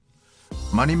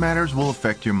Money matters will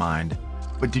affect your mind,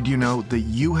 but did you know that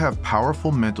you have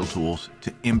powerful mental tools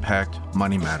to impact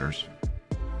money matters?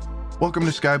 Welcome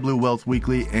to Sky Blue Wealth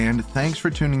Weekly, and thanks for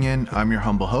tuning in. I'm your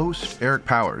humble host, Eric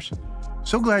Powers.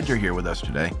 So glad you're here with us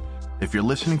today. If you're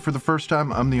listening for the first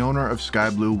time, I'm the owner of Sky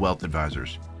Blue Wealth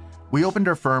Advisors. We opened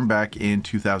our firm back in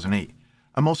 2008.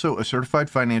 I'm also a certified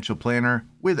financial planner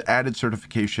with added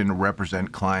certification to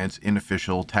represent clients in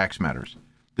official tax matters.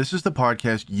 This is the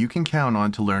podcast you can count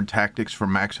on to learn tactics for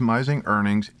maximizing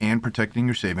earnings and protecting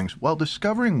your savings while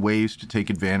discovering ways to take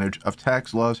advantage of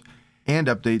tax laws and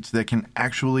updates that can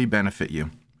actually benefit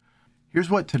you. Here's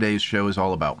what today's show is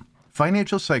all about: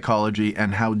 financial psychology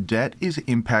and how debt is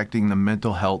impacting the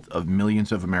mental health of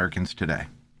millions of Americans today.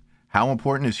 How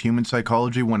important is human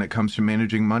psychology when it comes to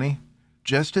managing money?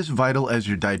 Just as vital as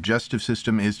your digestive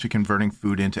system is to converting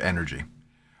food into energy.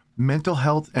 Mental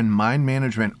health and mind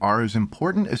management are as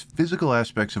important as physical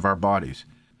aspects of our bodies.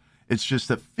 It's just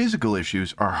that physical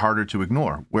issues are harder to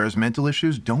ignore, whereas mental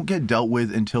issues don't get dealt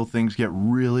with until things get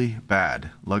really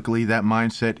bad. Luckily, that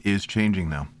mindset is changing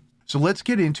though. So let's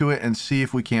get into it and see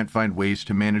if we can't find ways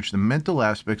to manage the mental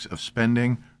aspects of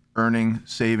spending, earning,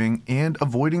 saving, and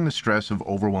avoiding the stress of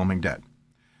overwhelming debt.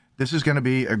 This is going to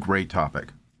be a great topic.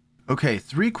 Okay,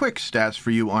 3 quick stats for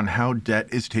you on how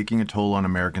debt is taking a toll on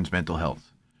Americans' mental health.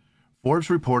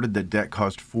 Forbes reported that debt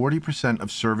caused 40%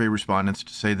 of survey respondents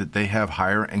to say that they have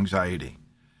higher anxiety.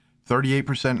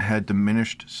 38% had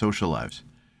diminished social lives,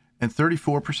 and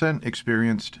 34%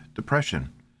 experienced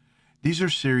depression. These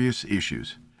are serious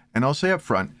issues. And I'll say up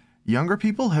front, younger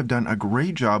people have done a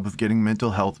great job of getting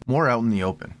mental health more out in the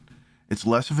open. It's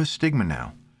less of a stigma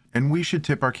now, and we should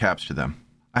tip our caps to them.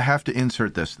 I have to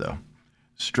insert this though.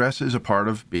 Stress is a part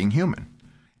of being human.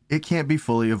 It can't be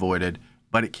fully avoided,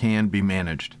 but it can be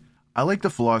managed. I like the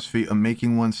philosophy of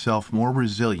making oneself more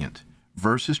resilient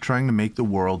versus trying to make the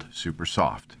world super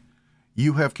soft.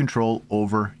 You have control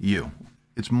over you.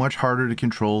 It's much harder to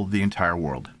control the entire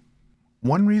world.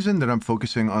 One reason that I'm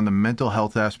focusing on the mental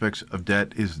health aspects of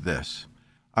debt is this.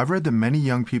 I've read that many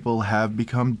young people have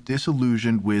become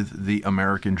disillusioned with the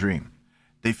American dream.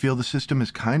 They feel the system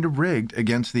is kind of rigged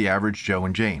against the average Joe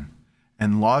and Jane.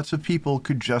 And lots of people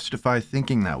could justify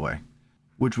thinking that way,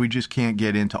 which we just can't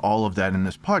get into all of that in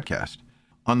this podcast.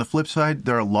 On the flip side,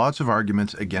 there are lots of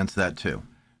arguments against that too,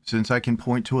 since I can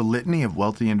point to a litany of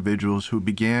wealthy individuals who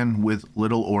began with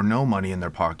little or no money in their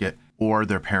pocket or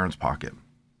their parents' pocket.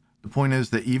 The point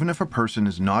is that even if a person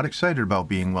is not excited about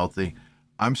being wealthy,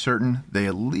 I'm certain they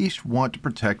at least want to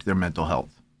protect their mental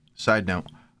health. Side note,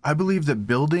 I believe that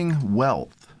building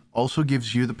wealth also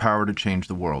gives you the power to change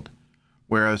the world,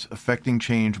 whereas affecting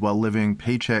change while living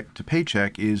paycheck to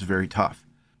paycheck is very tough.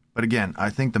 But again, I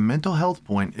think the mental health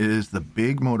point is the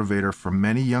big motivator for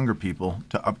many younger people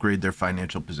to upgrade their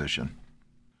financial position.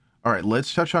 All right,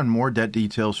 let's touch on more debt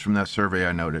details from that survey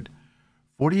I noted.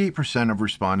 48% of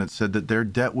respondents said that their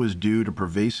debt was due to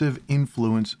pervasive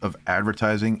influence of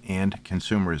advertising and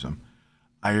consumerism.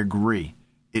 I agree,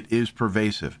 it is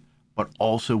pervasive, but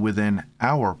also within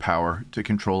our power to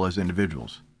control as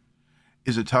individuals.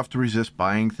 Is it tough to resist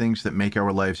buying things that make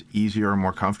our lives easier or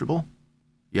more comfortable?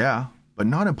 Yeah, but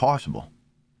not impossible.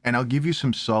 And I'll give you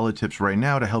some solid tips right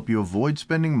now to help you avoid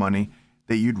spending money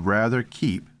that you'd rather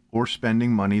keep or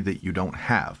spending money that you don't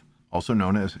have, also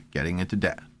known as getting into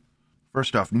debt.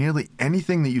 First off, nearly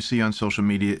anything that you see on social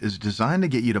media is designed to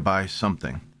get you to buy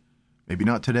something. Maybe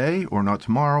not today or not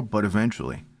tomorrow, but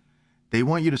eventually. They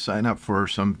want you to sign up for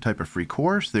some type of free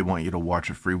course, they want you to watch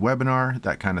a free webinar,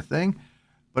 that kind of thing.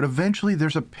 But eventually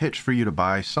there's a pitch for you to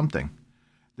buy something.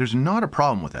 There's not a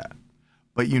problem with that,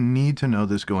 but you need to know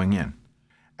this going in.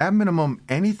 At minimum,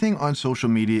 anything on social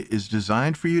media is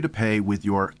designed for you to pay with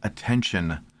your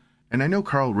attention. And I know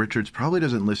Carl Richards probably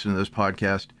doesn't listen to this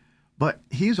podcast, but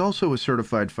he's also a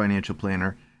certified financial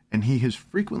planner, and he has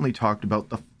frequently talked about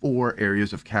the 4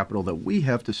 areas of capital that we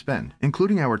have to spend,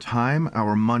 including our time,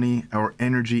 our money, our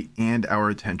energy, and our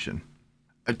attention.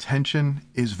 Attention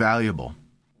is valuable.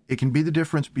 It can be the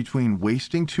difference between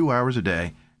wasting 2 hours a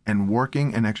day and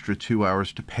working an extra 2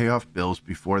 hours to pay off bills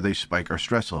before they spike our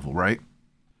stress level, right?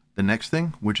 The next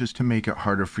thing, which is to make it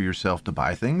harder for yourself to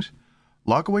buy things,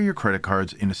 lock away your credit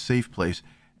cards in a safe place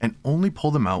and only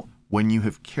pull them out when you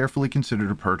have carefully considered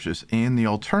a purchase and the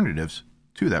alternatives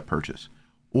to that purchase,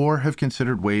 or have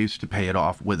considered ways to pay it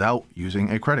off without using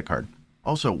a credit card.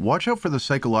 Also, watch out for the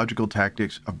psychological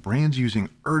tactics of brands using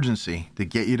urgency to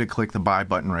get you to click the buy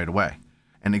button right away.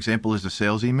 An example is a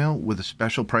sales email with a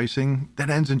special pricing that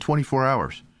ends in 24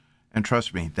 hours. And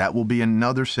trust me, that will be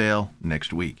another sale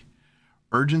next week.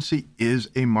 Urgency is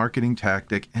a marketing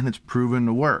tactic, and it's proven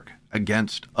to work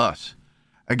against us.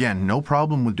 Again, no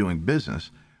problem with doing business,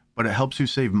 but it helps you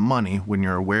save money when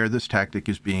you're aware this tactic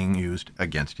is being used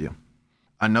against you.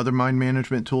 Another mind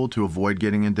management tool to avoid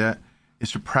getting in debt is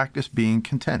to practice being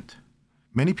content.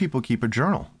 Many people keep a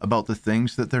journal about the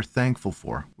things that they're thankful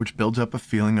for, which builds up a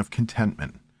feeling of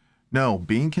contentment. No,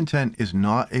 being content is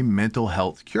not a mental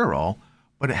health cure-all,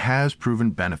 but it has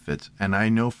proven benefits, and I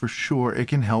know for sure it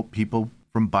can help people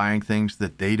from buying things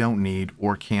that they don't need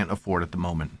or can't afford at the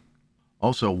moment.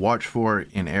 Also, watch for,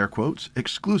 in air quotes,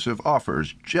 exclusive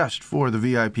offers just for the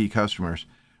VIP customers,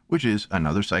 which is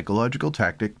another psychological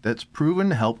tactic that's proven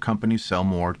to help companies sell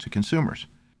more to consumers.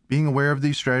 Being aware of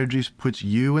these strategies puts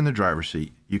you in the driver's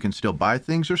seat. You can still buy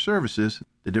things or services.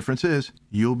 The difference is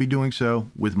you'll be doing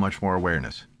so with much more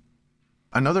awareness.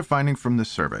 Another finding from this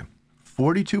survey,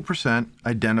 42%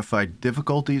 identified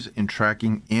difficulties in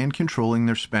tracking and controlling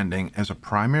their spending as a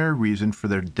primary reason for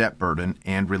their debt burden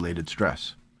and related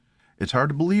stress. It's hard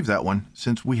to believe that one,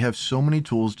 since we have so many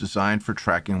tools designed for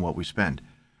tracking what we spend.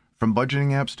 From budgeting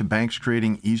apps to banks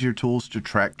creating easier tools to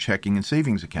track checking and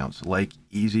savings accounts, like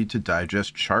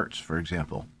easy-to-digest charts, for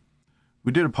example.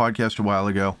 We did a podcast a while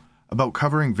ago about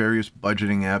covering various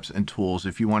budgeting apps and tools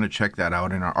if you want to check that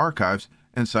out in our archives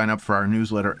and sign up for our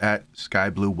newsletter at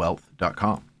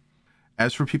skybluewealth.com.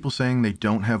 As for people saying they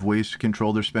don't have ways to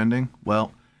control their spending,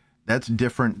 well, that's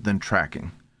different than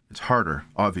tracking. It's harder,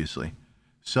 obviously.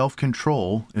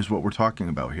 Self-control is what we're talking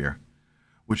about here,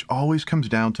 which always comes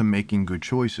down to making good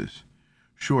choices.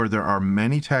 Sure, there are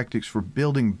many tactics for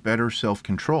building better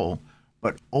self-control,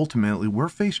 but ultimately we're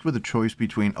faced with a choice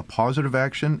between a positive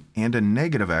action and a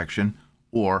negative action,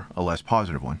 or a less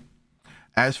positive one.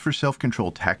 As for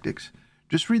self-control tactics,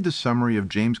 just read the summary of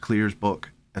James Clear's book,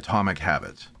 Atomic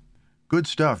Habits. Good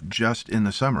stuff just in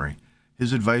the summary.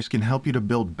 His advice can help you to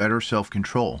build better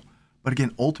self-control, but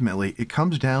again, ultimately, it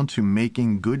comes down to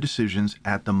making good decisions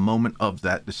at the moment of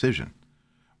that decision.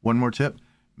 One more tip,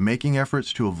 making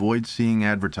efforts to avoid seeing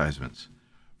advertisements.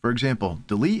 For example,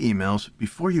 delete emails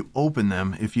before you open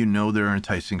them if you know there are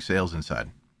enticing sales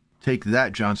inside. Take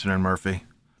that, Johnson & Murphy.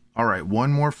 All right,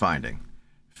 one more finding.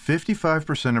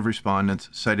 55% of respondents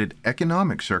cited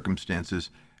economic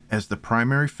circumstances as the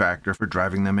primary factor for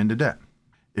driving them into debt.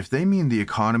 If they mean the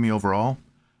economy overall,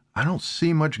 I don't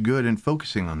see much good in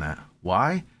focusing on that.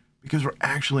 Why? Because we're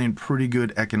actually in pretty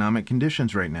good economic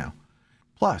conditions right now.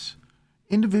 Plus,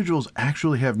 individuals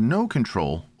actually have no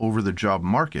control over the job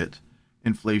market,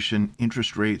 inflation,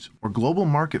 interest rates, or global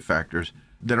market factors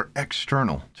that are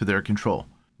external to their control.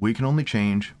 We can only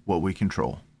change what we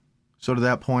control. So to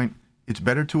that point, it's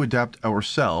better to adapt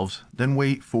ourselves than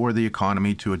wait for the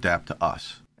economy to adapt to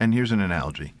us. And here's an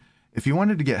analogy. If you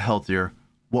wanted to get healthier,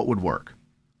 what would work?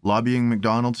 Lobbying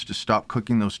McDonald's to stop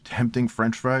cooking those tempting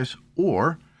French fries,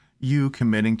 or you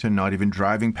committing to not even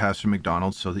driving past a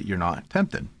McDonald's so that you're not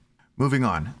tempted? Moving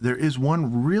on, there is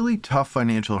one really tough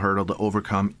financial hurdle to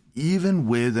overcome even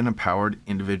with an empowered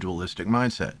individualistic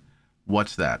mindset.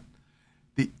 What's that?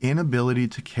 The inability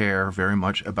to care very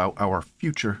much about our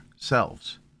future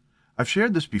selves. I've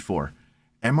shared this before.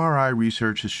 MRI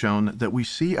research has shown that we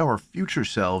see our future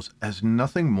selves as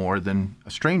nothing more than a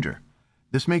stranger.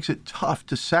 This makes it tough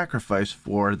to sacrifice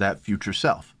for that future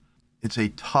self. It's a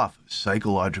tough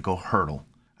psychological hurdle.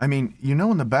 I mean, in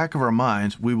the back of our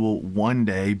minds, we will one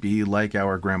day be like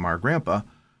our grandma or grandpa,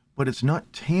 but it's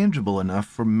not tangible enough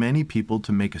for many people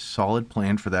to make a solid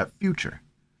plan for that future.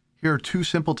 Here are 2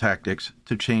 simple tactics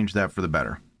to change that for the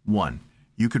better. 1,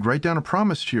 you could write down a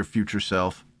promise to your future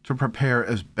self to prepare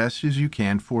as best as you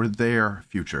can for their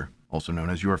future, also known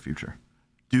as your future.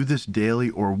 Do this daily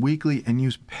or weekly and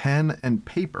use pen and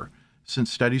paper, since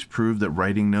studies prove that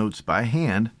writing notes by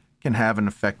hand can have an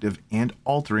effective and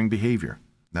altering behavior.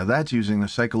 Now that's using the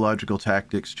psychological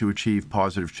tactics to achieve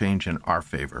positive change in our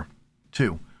favor.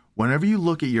 2, whenever you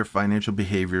look at your financial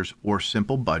behaviors or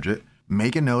simple budget,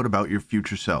 make a note about your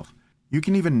future self. You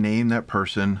can even name that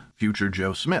person Future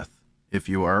Joe Smith if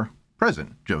you are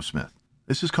present Joe Smith.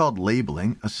 This is called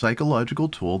labeling, a psychological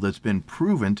tool that's been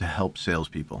proven to help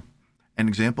salespeople. An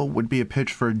example would be a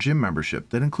pitch for a gym membership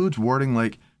that includes wording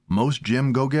like, most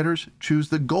gym go-getters choose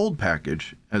the gold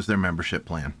package as their membership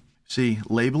plan. See,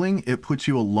 labeling, it puts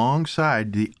you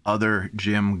alongside the other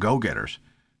gym go-getters,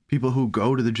 people who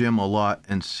go to the gym a lot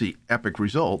and see epic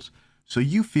results, so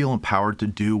you feel empowered to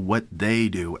do what they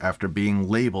do after being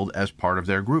labeled as part of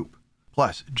their group.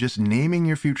 Plus, just naming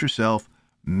your future self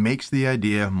makes the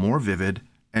idea more vivid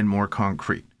and more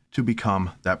concrete to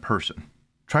become that person.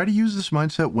 Try to use this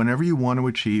mindset whenever you want to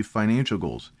achieve financial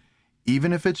goals,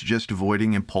 even if it's just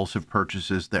avoiding impulsive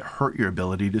purchases that hurt your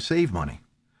ability to save money.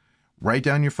 Write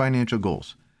down your financial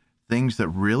goals, things that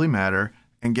really matter,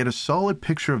 and get a solid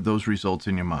picture of those results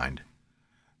in your mind.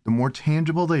 The more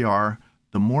tangible they are,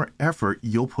 the more effort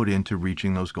you'll put into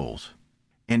reaching those goals.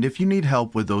 And if you need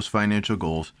help with those financial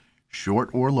goals, short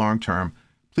or long term,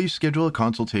 please schedule a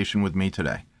consultation with me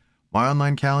today. My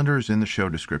online calendar is in the show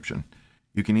description.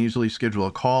 You can easily schedule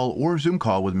a call or Zoom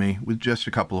call with me with just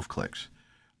a couple of clicks.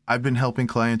 I've been helping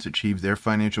clients achieve their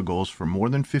financial goals for more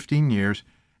than 15 years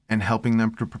and helping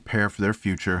them to prepare for their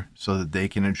future so that they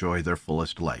can enjoy their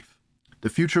fullest life. The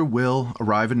future will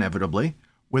arrive inevitably,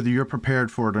 whether you're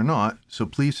prepared for it or not, so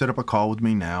please set up a call with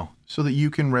me now so that you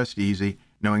can rest easy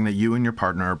knowing that you and your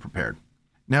partner are prepared.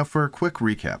 Now for a quick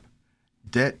recap.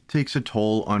 Debt takes a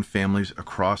toll on families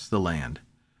across the land.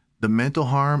 The mental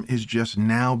harm is just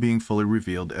now being fully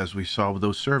revealed as we saw with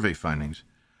those survey findings.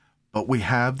 But we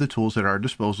have the tools at our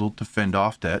disposal to fend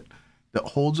off debt that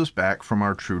holds us back from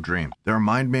our true dream. There are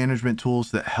mind management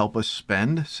tools that help us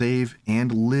spend, save,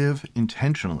 and live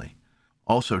intentionally.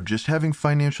 Also, just having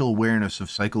financial awareness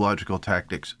of psychological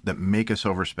tactics that make us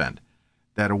overspend.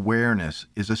 That awareness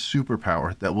is a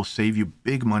superpower that will save you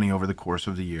big money over the course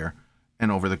of the year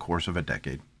and over the course of a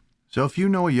decade. So if you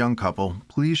know a young couple,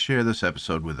 please share this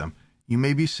episode with them. You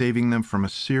may be saving them from a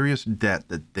serious debt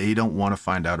that they don't want to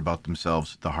find out about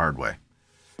themselves the hard way.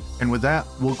 And with that,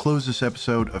 we'll close this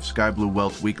episode of Sky Blue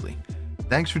Wealth Weekly.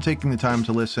 Thanks for taking the time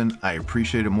to listen. I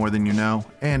appreciate it more than you know,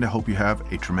 and I hope you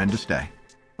have a tremendous day.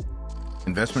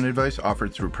 Investment advice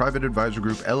offered through Private Advisor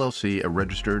Group, LLC, a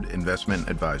registered investment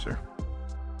advisor.